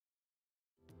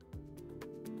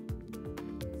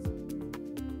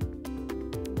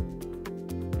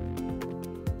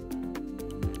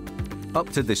Up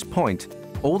to this point,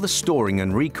 all the storing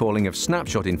and recalling of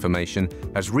snapshot information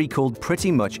has recalled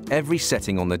pretty much every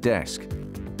setting on the desk.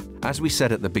 As we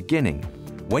said at the beginning,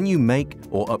 when you make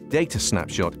or update a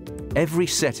snapshot, every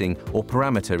setting or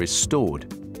parameter is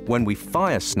stored. When we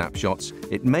fire snapshots,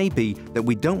 it may be that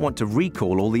we don't want to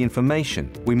recall all the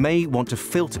information. We may want to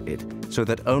filter it so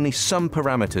that only some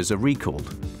parameters are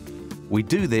recalled. We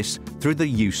do this through the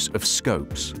use of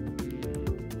scopes.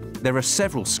 There are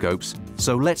several scopes,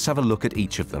 so let's have a look at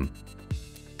each of them.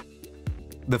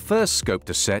 The first scope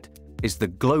to set is the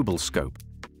global scope.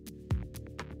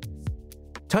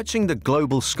 Touching the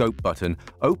global scope button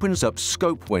opens up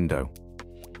Scope window.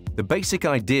 The basic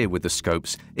idea with the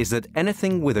scopes is that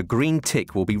anything with a green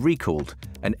tick will be recalled,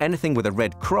 and anything with a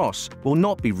red cross will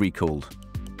not be recalled.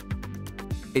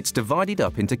 It's divided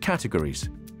up into categories: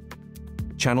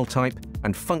 channel type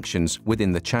and functions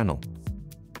within the channel.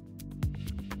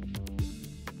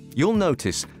 You'll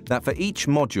notice that for each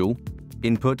module,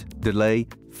 input, delay,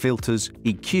 filters,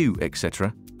 EQ,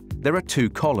 etc., there are two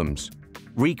columns: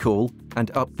 recall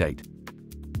and update.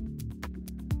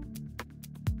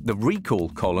 The recall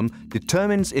column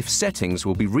determines if settings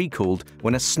will be recalled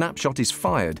when a snapshot is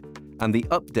fired, and the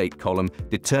update column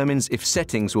determines if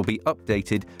settings will be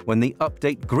updated when the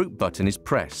Update Group button is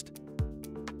pressed.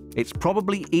 It's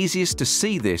probably easiest to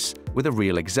see this with a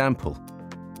real example.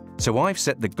 So I've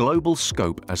set the global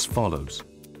scope as follows.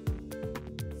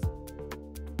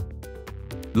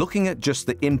 Looking at just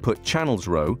the input channels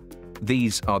row,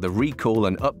 these are the recall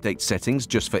and update settings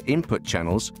just for input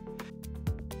channels.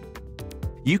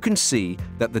 You can see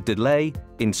that the delay,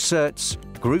 inserts,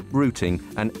 group routing,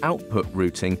 and output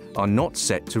routing are not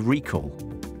set to recall.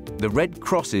 The red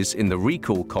crosses in the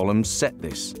recall columns set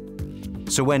this.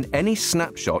 So when any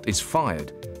snapshot is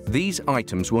fired, these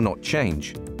items will not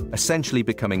change, essentially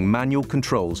becoming manual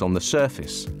controls on the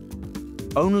surface.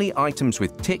 Only items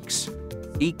with ticks,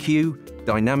 EQ,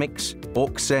 dynamics,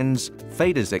 aux sends,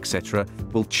 faders, etc.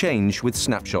 will change with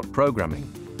snapshot programming.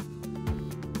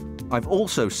 I've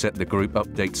also set the group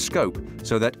update scope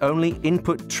so that only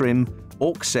input trim,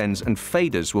 aux sends, and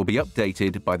faders will be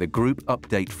updated by the group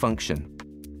update function.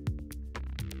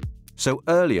 So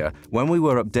earlier, when we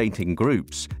were updating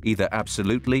groups, either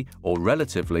absolutely or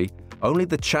relatively, only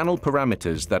the channel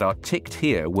parameters that are ticked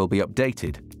here will be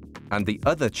updated, and the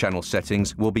other channel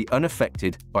settings will be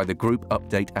unaffected by the group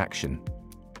update action.